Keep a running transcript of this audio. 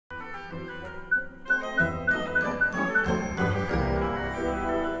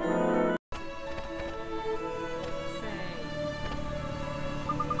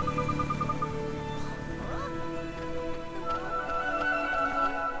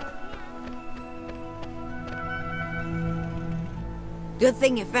Good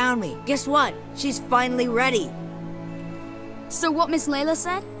thing you found me. Guess what? She's finally ready. So what Miss Layla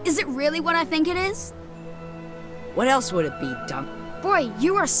said? Is it really what I think it is? What else would it be, dumb? Boy,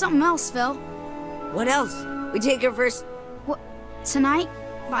 you are something else, Phil. What else? We take her first. What? Tonight?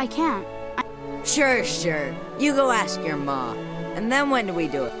 But I can't. Sure. You go ask your ma. And then when do we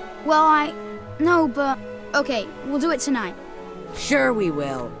do it? Well, No, but... Okay, we'll do it tonight. Sure we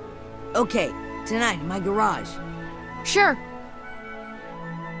will. Okay, tonight in my garage. Sure.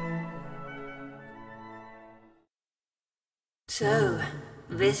 So,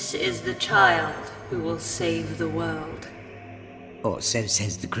 this is the child who will save the world. Or so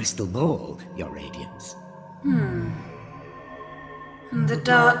says the crystal ball, Your Radiance. And the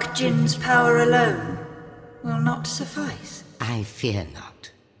Dark Jinn's power alone will not suffice. I fear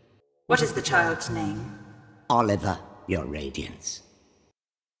not. What is the child's name? Oliver, Your Radiance.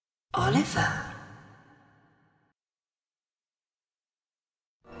 Oliver?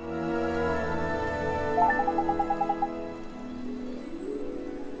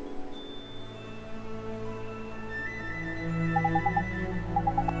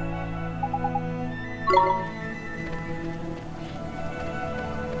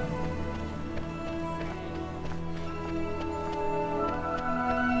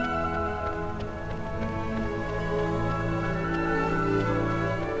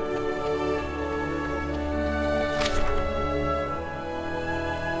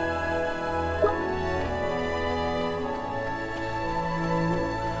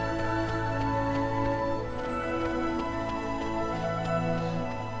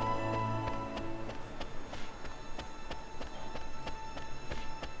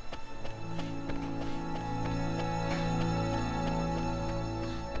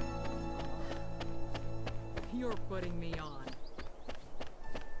 You're putting me on.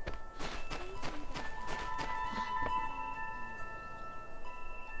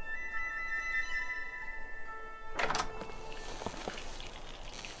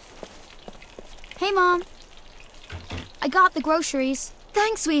 Hey, Mom. I got the groceries.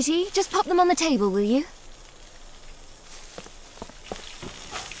 Thanks, sweetie. Just pop them on the table, will you?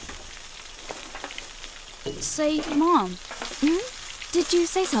 Say, Mom. Did you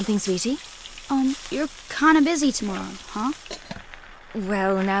say something, sweetie? You're kinda busy tomorrow, huh?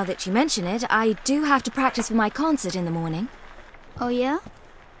 Well, now that you mention it, I do have to practice for my concert in the morning. Oh, yeah?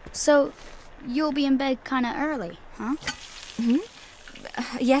 So, you'll be in bed kinda early, huh?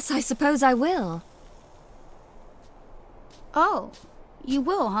 Yes, I suppose I will. Oh, you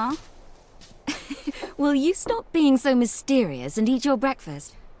will, huh? Will you stop being so mysterious and eat your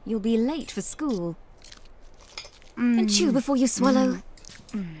breakfast? You'll be late for school. And chew before you swallow.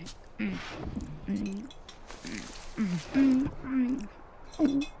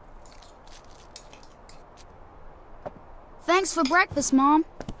 Thanks for breakfast, Mom.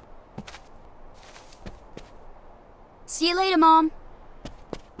 See you later, Mom.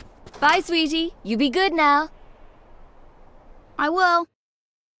 Bye, sweetie. You be good now. I will.